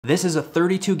This is a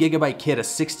 32GB kit of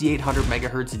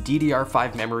 6800MHz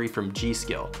DDR5 memory from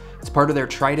G.Skill. It's part of their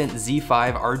Trident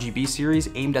Z5 RGB series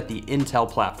aimed at the Intel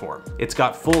platform. It's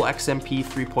got full XMP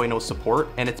 3.0 support,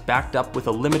 and it's backed up with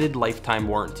a limited lifetime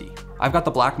warranty. I've got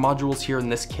the black modules here in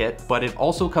this kit, but it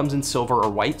also comes in silver or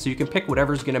white, so you can pick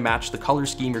whatever's gonna match the color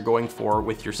scheme you're going for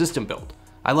with your system build.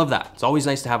 I love that. It's always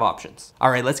nice to have options. All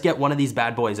right, let's get one of these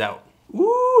bad boys out.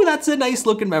 Ooh, that's a nice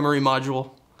looking memory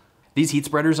module. These heat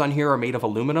spreaders on here are made of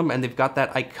aluminum, and they've got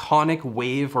that iconic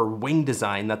wave or wing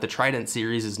design that the Trident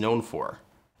series is known for.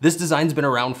 This design's been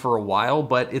around for a while,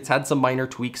 but it's had some minor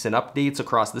tweaks and updates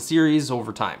across the series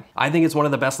over time. I think it's one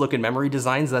of the best looking memory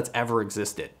designs that's ever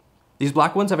existed. These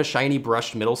black ones have a shiny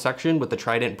brushed middle section with the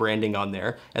Trident branding on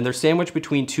there, and they're sandwiched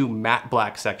between two matte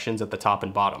black sections at the top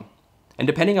and bottom. And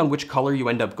depending on which color you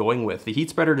end up going with, the heat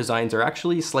spreader designs are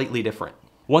actually slightly different.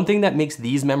 One thing that makes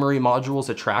these memory modules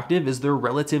attractive is their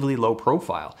relatively low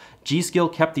profile. G.Skill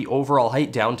kept the overall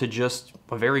height down to just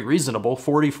a very reasonable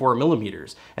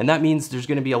 44mm, and that means there's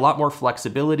going to be a lot more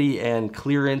flexibility and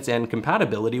clearance and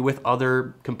compatibility with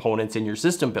other components in your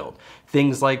system build.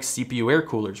 Things like CPU air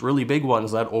coolers, really big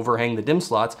ones that overhang the DIMM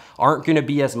slots, aren't going to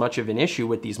be as much of an issue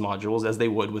with these modules as they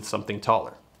would with something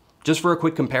taller. Just for a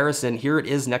quick comparison, here it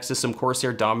is next to some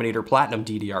Corsair Dominator Platinum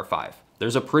DDR5.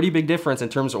 There's a pretty big difference in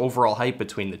terms of overall height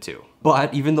between the two.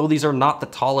 But even though these are not the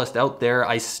tallest out there,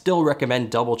 I still recommend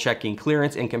double checking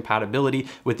clearance and compatibility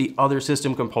with the other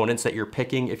system components that you're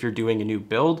picking if you're doing a new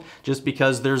build, just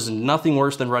because there's nothing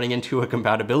worse than running into a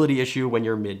compatibility issue when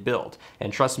you're mid-build.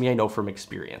 And trust me, I know from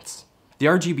experience. The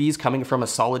RGB is coming from a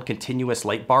solid continuous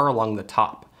light bar along the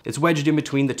top. It's wedged in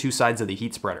between the two sides of the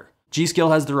heat spreader.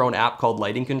 G.Skill has their own app called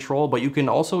Lighting Control, but you can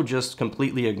also just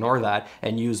completely ignore that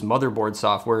and use motherboard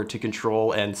software to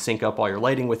control and sync up all your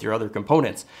lighting with your other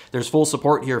components. There's full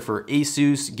support here for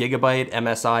ASUS, Gigabyte,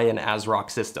 MSI, and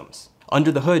ASRock systems. Under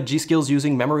the hood, G.Skill's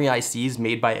using memory ICs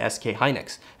made by SK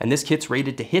Hynix, and this kit's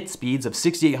rated to hit speeds of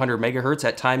 6800MHz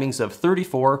at timings of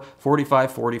 34,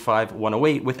 45, 45,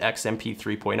 108 with XMP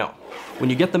 3.0. When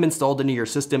you get them installed into your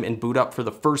system and boot up for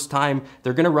the first time,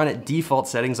 they're going to run at default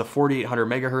settings of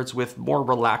 4800MHz with more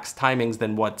relaxed timings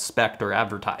than what's spec'd or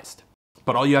advertised.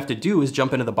 But all you have to do is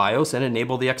jump into the BIOS and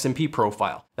enable the XMP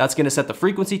profile. That's going to set the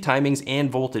frequency, timings,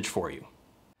 and voltage for you.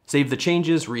 Save the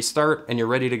changes, restart, and you're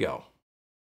ready to go.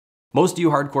 Most of you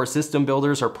hardcore system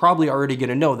builders are probably already going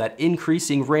to know that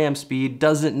increasing RAM speed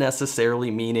doesn't necessarily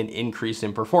mean an increase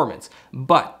in performance.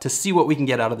 But to see what we can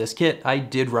get out of this kit, I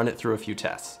did run it through a few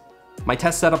tests. My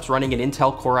test setup's running an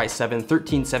Intel Core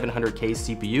i7-13700K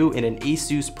CPU in an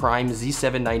ASUS Prime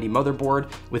Z790 motherboard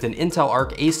with an Intel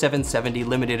Arc A770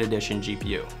 limited edition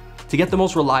GPU. To get the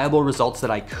most reliable results that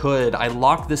I could, I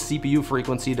locked the CPU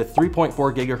frequency to 3.4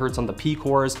 GHz on the P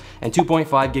cores and 2.5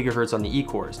 GHz on the E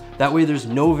cores. That way there's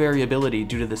no variability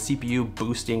due to the CPU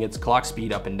boosting its clock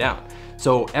speed up and down.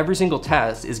 So every single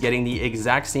test is getting the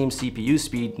exact same CPU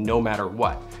speed no matter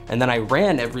what. And then I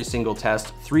ran every single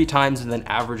test 3 times and then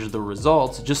averaged the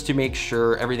results just to make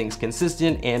sure everything's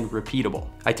consistent and repeatable.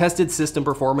 I tested system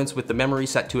performance with the memory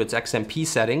set to its XMP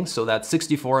setting, so that's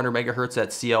 6400MHz at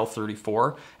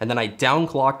CL34, and then I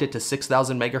downclocked it to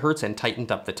 6000MHz and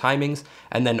tightened up the timings,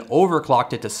 and then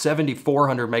overclocked it to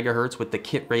 7400MHz with the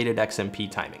kit-rated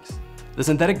XMP timings. The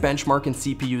synthetic benchmark in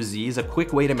CPU-Z is a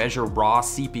quick way to measure raw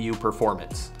CPU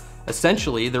performance.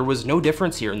 Essentially, there was no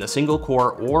difference here in the single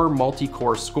core or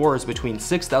multi-core scores between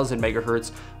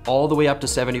 6000MHz all the way up to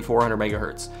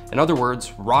 7400MHz. In other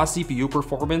words, raw CPU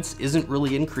performance isn't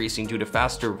really increasing due to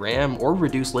faster RAM or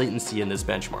reduced latency in this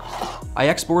benchmark. I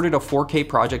exported a 4K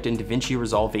project in DaVinci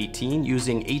Resolve 18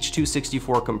 using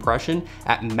H.264 compression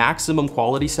at maximum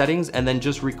quality settings and then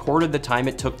just recorded the time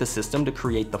it took the system to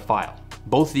create the file.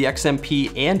 Both the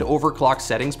XMP and overclock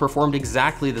settings performed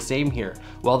exactly the same here,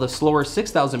 while the slower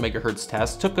 6000MHz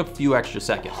test took a few extra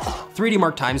seconds. 3D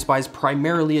Mark Time Spy is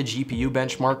primarily a GPU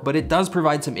benchmark, but it does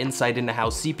provide some insight into how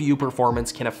CPU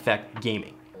performance can affect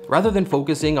gaming. Rather than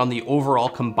focusing on the overall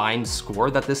combined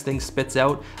score that this thing spits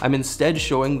out, I'm instead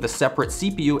showing the separate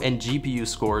CPU and GPU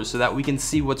scores so that we can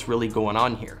see what's really going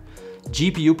on here.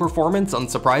 GPU performance,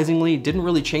 unsurprisingly, didn't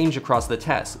really change across the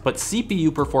test, but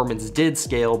CPU performance did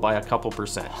scale by a couple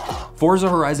percent. Forza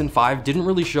Horizon 5 didn't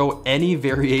really show any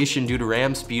variation due to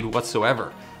RAM speed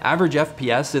whatsoever. Average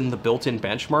FPS in the built-in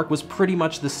benchmark was pretty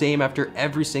much the same after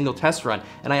every single test run,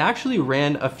 and I actually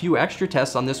ran a few extra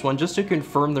tests on this one just to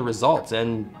confirm the results,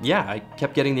 and yeah, I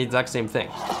kept getting the exact same thing.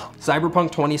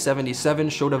 Cyberpunk 2077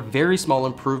 showed a very small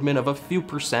improvement of a few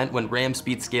percent when RAM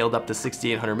speed scaled up to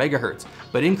 6800MHz,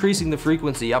 but increasing the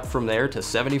frequency up from there to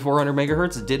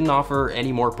 7400MHz didn't offer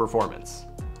any more performance.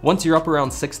 Once you're up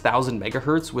around 6,000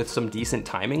 megahertz with some decent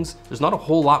timings, there's not a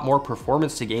whole lot more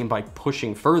performance to gain by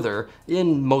pushing further,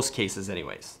 in most cases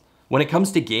anyways. When it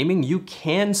comes to gaming, you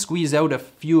can squeeze out a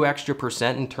few extra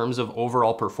percent in terms of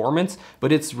overall performance,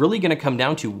 but it's really gonna come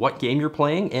down to what game you're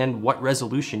playing and what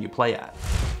resolution you play at.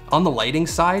 On the lighting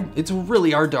side, it's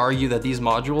really hard to argue that these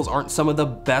modules aren't some of the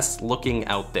best looking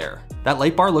out there. That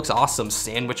light bar looks awesome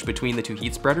sandwiched between the two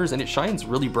heat spreaders, and it shines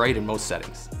really bright in most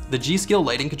settings. The G.Skill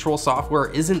lighting control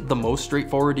software isn't the most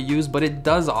straightforward to use, but it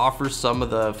does offer some of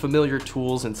the familiar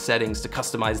tools and settings to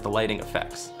customize the lighting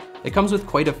effects. It comes with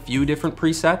quite a few different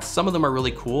presets. Some of them are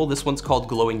really cool. This one's called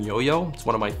Glowing Yo-Yo. It's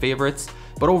one of my favorites,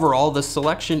 but overall the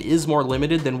selection is more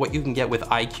limited than what you can get with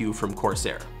IQ from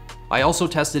Corsair. I also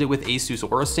tested it with Asus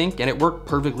AuraSync and it worked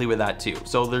perfectly with that too.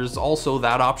 So there's also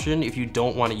that option if you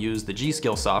don't want to use the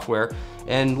G.Skill software.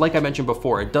 And like I mentioned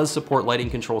before, it does support lighting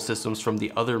control systems from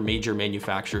the other major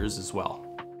manufacturers as well.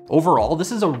 Overall,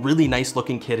 this is a really nice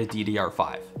looking kit at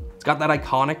DDR5. It's got that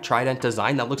iconic Trident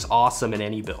design that looks awesome in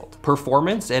any build.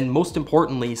 Performance, and most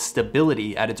importantly,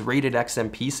 stability at its rated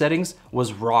XMP settings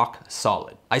was rock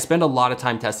solid. I spent a lot of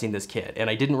time testing this kit and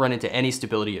I didn't run into any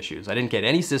stability issues. I didn't get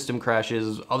any system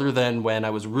crashes other than when I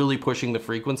was really pushing the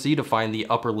frequency to find the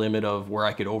upper limit of where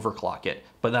I could overclock it,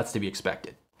 but that's to be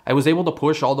expected. I was able to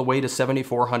push all the way to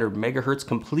 7400 megahertz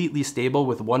completely stable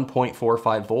with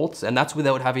 1.45 volts, and that's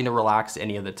without having to relax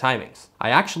any of the timings. I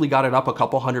actually got it up a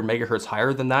couple hundred megahertz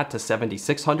higher than that to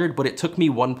 7600, but it took me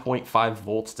 1.5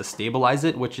 volts to stabilize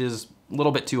it, which is a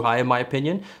little bit too high in my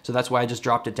opinion. So that's why I just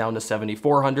dropped it down to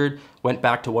 7400, went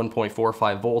back to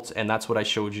 1.45 volts, and that's what I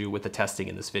showed you with the testing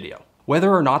in this video.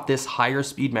 Whether or not this higher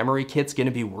speed memory kit's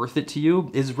gonna be worth it to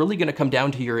you is really gonna come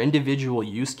down to your individual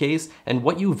use case and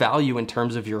what you value in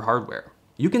terms of your hardware.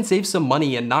 You can save some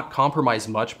money and not compromise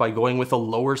much by going with a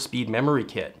lower speed memory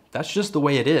kit. That's just the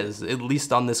way it is, at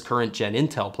least on this current gen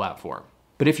Intel platform.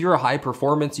 But if you're a high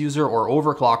performance user or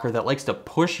overclocker that likes to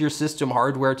push your system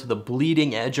hardware to the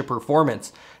bleeding edge of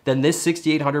performance, then this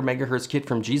 6800 megahertz kit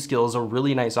from G.Skill is a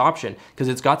really nice option because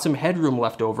it's got some headroom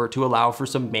left over to allow for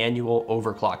some manual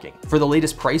overclocking. For the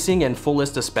latest pricing and full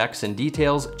list of specs and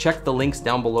details, check the links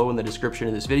down below in the description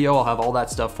of this video. I'll have all that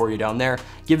stuff for you down there.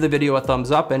 Give the video a thumbs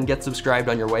up and get subscribed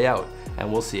on your way out,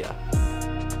 and we'll see ya.